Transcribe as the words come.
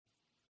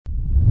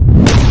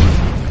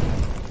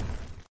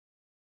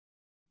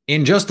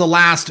In just the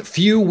last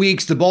few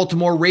weeks, the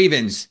Baltimore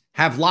Ravens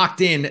have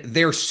locked in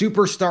their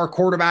superstar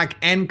quarterback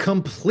and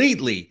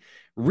completely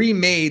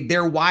remade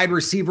their wide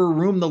receiver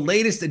room. The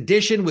latest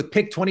addition with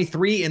pick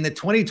 23 in the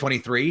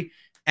 2023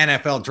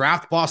 NFL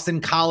Draft, Boston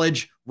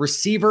College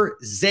receiver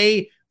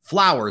Zay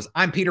Flowers.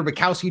 I'm Peter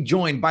Bukowski,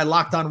 joined by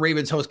Locked On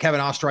Ravens host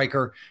Kevin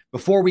Ostreicher.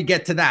 Before we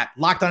get to that,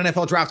 Locked On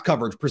NFL Draft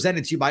coverage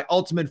presented to you by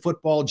Ultimate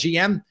Football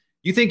GM.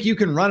 You think you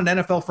can run an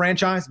NFL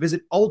franchise?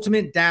 Visit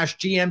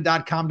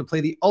ultimate-gm.com to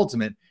play the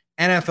ultimate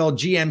NFL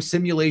GM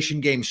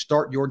simulation game.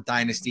 Start your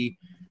dynasty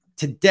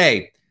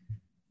today.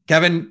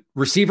 Kevin,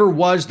 receiver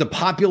was the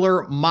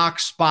popular mock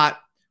spot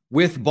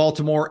with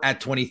Baltimore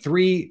at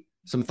 23.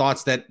 Some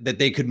thoughts that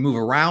they could move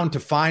around to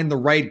find the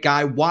right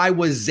guy. Why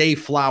was Zay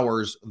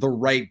Flowers the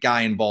right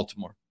guy in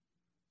Baltimore?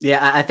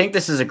 Yeah, I think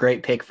this is a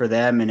great pick for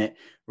them, and it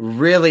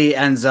really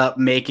ends up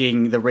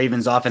making the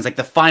Ravens offense like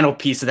the final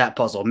piece of that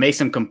puzzle. It makes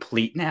them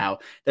complete now.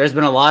 There's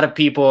been a lot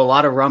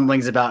of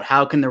rumblings about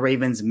how can the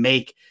Ravens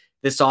make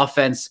this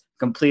offense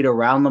complete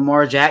around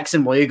Lamar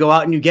Jackson. Well, you go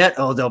out and you get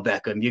Odell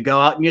Beckham. You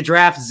go out and you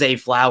draft Zay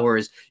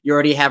Flowers. You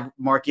already have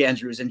Mark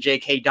Andrews and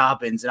J.K.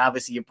 Dobbins, and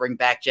obviously you bring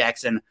back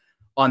Jackson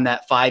on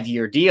that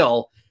 5-year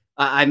deal.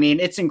 I mean,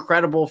 it's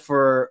incredible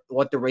for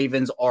what the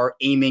Ravens are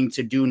aiming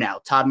to do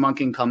now. Todd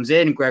Monken comes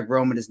in. Greg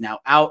Roman is now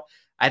out.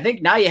 I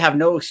think now you have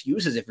no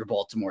excuses if you're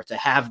Baltimore to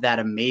have that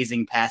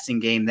amazing passing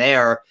game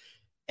there.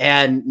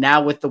 And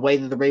now with the way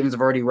that the Ravens have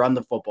already run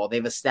the football,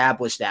 they've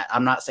established that.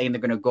 I'm not saying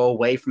they're going to go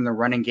away from the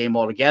running game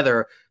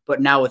altogether,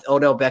 but now with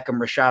Odell Beckham,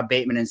 Rashad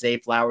Bateman, and Zay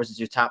Flowers as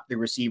your top 3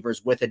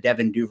 receivers, with a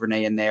Devin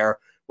Duvernay in there,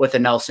 with a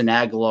Nelson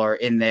Aguilar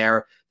in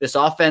there, this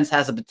offense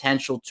has a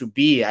potential to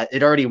be,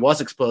 it already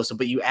was explosive,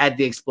 but you add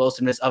the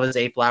explosiveness of a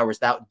Zay Flowers,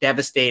 that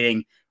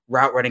devastating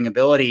route running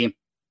ability.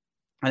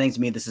 I think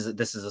to me, this is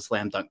a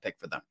slam dunk pick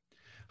for them.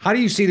 How do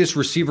you see this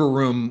receiver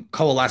room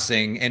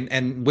coalescing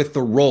and with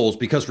the roles?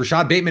 Because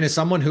Rashad Bateman is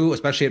someone who,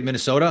 especially at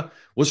Minnesota,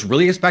 was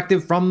really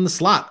effective from the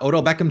slot.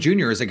 Odell Beckham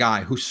Jr. is a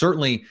guy who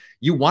certainly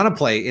you want to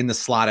play in the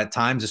slot at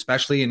times,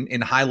 especially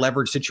in high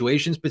leverage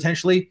situations,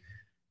 potentially.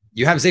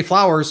 You have Zay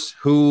Flowers,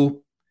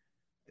 who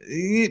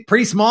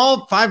pretty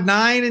small,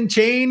 5'9" and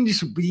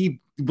change.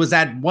 He was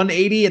at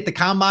 180 at the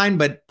combine,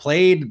 but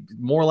played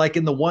more like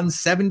in the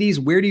 170s.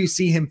 Where do you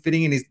see him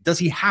fitting in? Does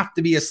he have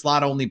to be a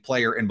slot-only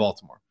player in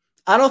Baltimore?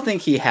 I don't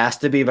think he has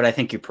to be, but I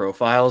think he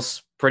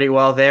profiles pretty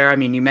well there. I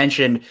mean, you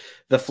mentioned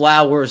the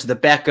Flowers, the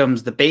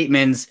Beckhams, the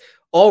Batemans,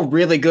 all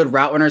really good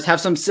route runners, have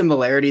some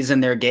similarities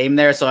in their game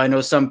there. So I know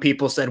some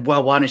people said,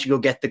 well, why don't you go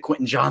get the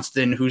Quentin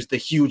Johnston, who's the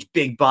huge,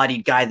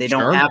 big-bodied guy? They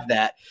don't have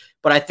that.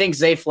 But I think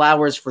Zay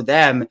Flowers, for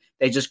them,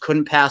 they just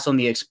couldn't pass on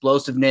the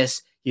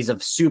explosiveness. He's a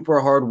super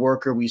hard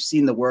worker. We've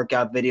seen the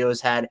workout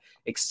videos, had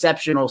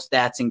exceptional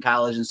stats in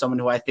college, and someone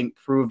who I think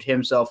proved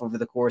himself over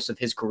the course of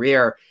his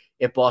career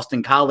at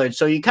Boston College.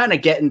 So you kind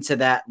of get into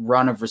that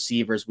run of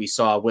receivers we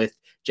saw with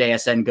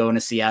JSN going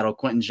to Seattle,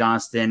 Quentin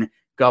Johnston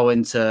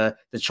going to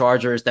the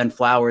Chargers, then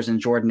Flowers and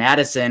Jordan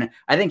Addison.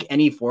 I think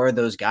any 4 of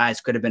those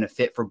guys could have been a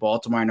fit for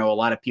Baltimore. I know a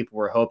lot of people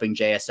were hoping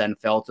JSN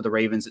fell to the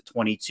Ravens at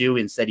 22.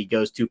 Instead, he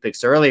goes 2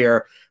 picks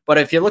earlier. But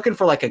if you're looking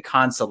for like a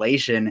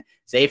consolation,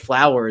 Zay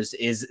Flowers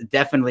is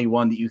definitely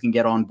one that you can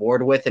get on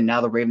board with. And now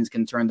the Ravens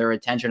can turn their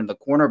attention to the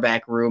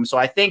cornerback room. So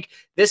I think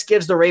this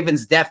gives the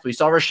Ravens depth. We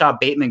saw Rashad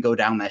Bateman go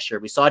down last year.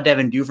 We saw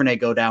Devin Duvernay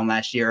go down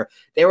last year.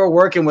 They were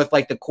working with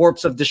like the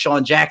corpse of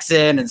Deshaun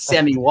Jackson and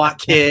Sammy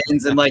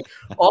Watkins and like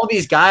all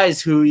these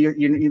guys who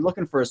you're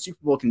looking for a Super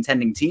Bowl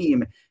contending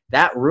team.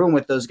 That room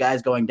with those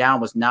guys going down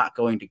was not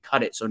going to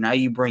cut it. So now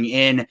you bring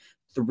in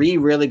 3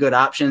 really good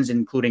options,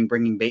 including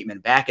bringing Bateman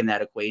back in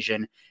that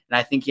equation. And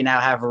I think you now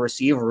have a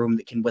receiver room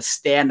that can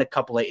withstand a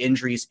couple of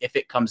injuries if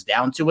it comes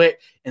down to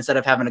it, instead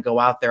of having to go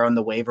out there on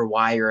the waiver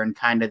wire and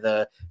kind of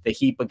the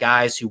heap of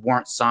guys who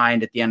weren't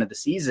signed at the end of the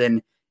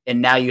season.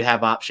 And now you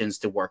have options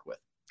to work with.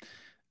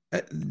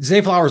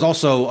 Zay Flowers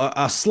also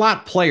a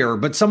slot player,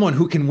 but someone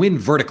who can win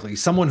vertically,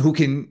 someone who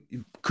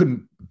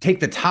could take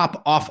the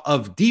top off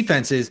of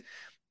defenses.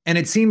 And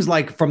it seems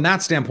like from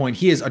that standpoint,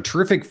 he is a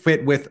terrific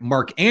fit with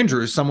Mark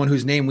Andrews, someone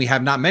whose name we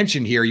have not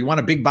mentioned here. You want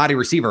a big body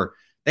receiver.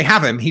 They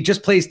have him. He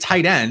just plays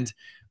tight end.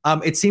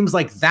 It seems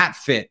like that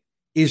fit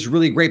is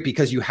really great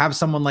because you have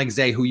someone like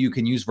Zay who you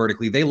can use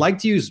vertically. They like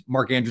to use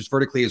Mark Andrews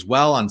vertically as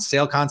well on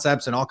sale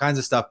concepts and all kinds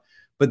of stuff.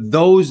 But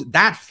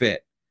that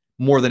fit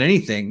more than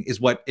anything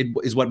is what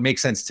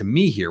makes sense to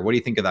me here. What do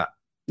you think of that?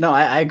 No,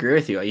 I agree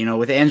with you. You know,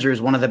 with Andrews,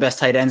 one of the best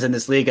tight ends in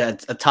this league, a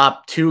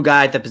top 2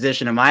 guy at the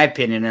position, in my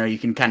opinion. Or you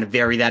can kind of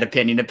vary that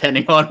opinion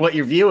depending on what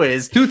your view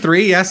is. 2,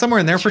 3, yeah, somewhere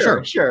in there for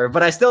sure. Sure,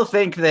 but I still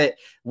think that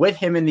with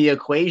him in the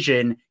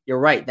equation, you're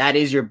right. That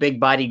is your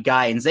big-bodied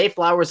guy. And Zay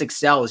Flowers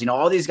excels. You know,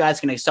 all these guys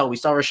can excel. We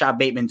saw Rashad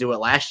Bateman do it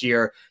last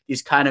year.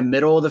 These kind of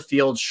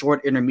middle-of-the-field,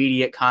 short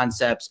intermediate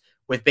concepts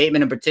with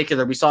Bateman in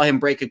particular, we saw him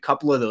break a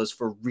couple of those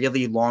for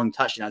really long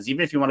touchdowns.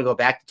 Even if you want to go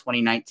back to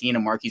 2019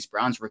 and Marquise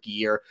Brown's rookie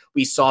year,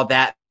 we saw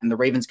that, and the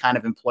Ravens kind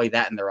of employ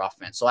that in their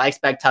offense. So I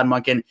expect Todd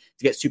Monken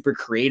to get super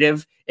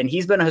creative, and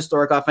he's been a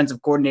historic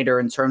offensive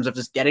coordinator in terms of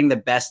just getting the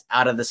best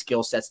out of the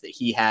skill sets that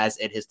he has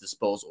at his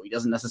disposal. He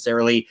doesn't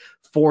necessarily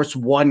force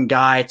one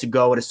guy to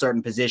go at a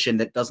certain position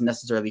that doesn't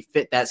necessarily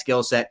fit that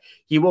skill set.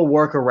 He will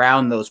work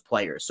around those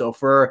players. So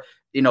for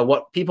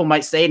what people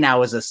might say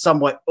now is a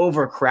somewhat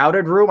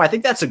overcrowded room, I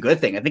think that's a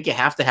good thing. I think you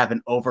have to have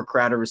an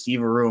overcrowded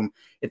receiver room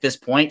at this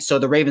point. So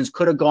the Ravens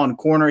could have gone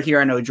corner here.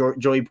 I know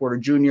Joey Porter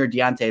Jr.,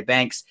 Deonte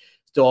Banks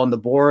still on the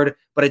board,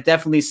 but it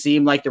definitely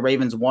seemed like the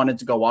Ravens wanted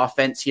to go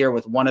offense here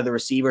with one of the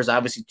receivers.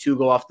 Obviously, 2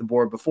 go off the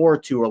board before,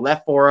 2 were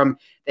left for him.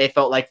 They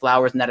felt like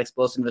Flowers and that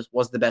explosiveness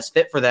was the best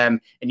fit for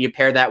them. And you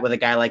pair that with a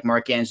guy like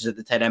Mark Andrews at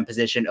the tight end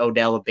position,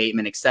 Odell,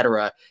 Bateman,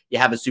 etc. You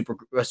have a super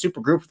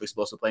group of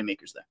explosive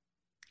playmakers there.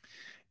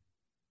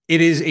 It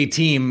is a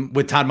team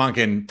with Todd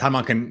Monken. Todd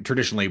Monken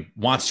traditionally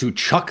wants to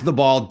chuck the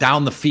ball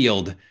down the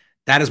field.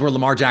 That is where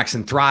Lamar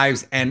Jackson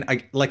thrives. And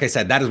like I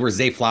said, that is where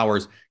Zay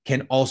Flowers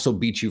can also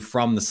beat you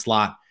from the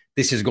slot.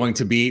 This is going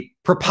to be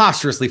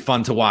preposterously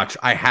fun to watch.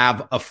 I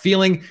have a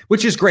feeling,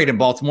 which is great in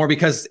Baltimore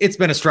because it's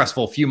been a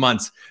stressful few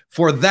months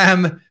for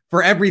them,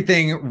 for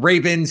everything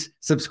Ravens.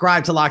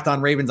 Subscribe to Locked On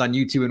Ravens on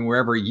YouTube and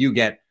wherever you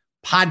get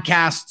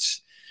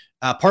podcasts.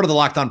 Part of the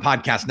Locked On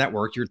Podcast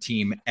Network, your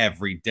team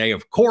every day.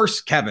 Of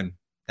course, Kevin,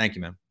 thank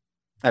you, man.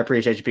 I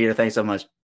appreciate you, Peter. Thanks so much.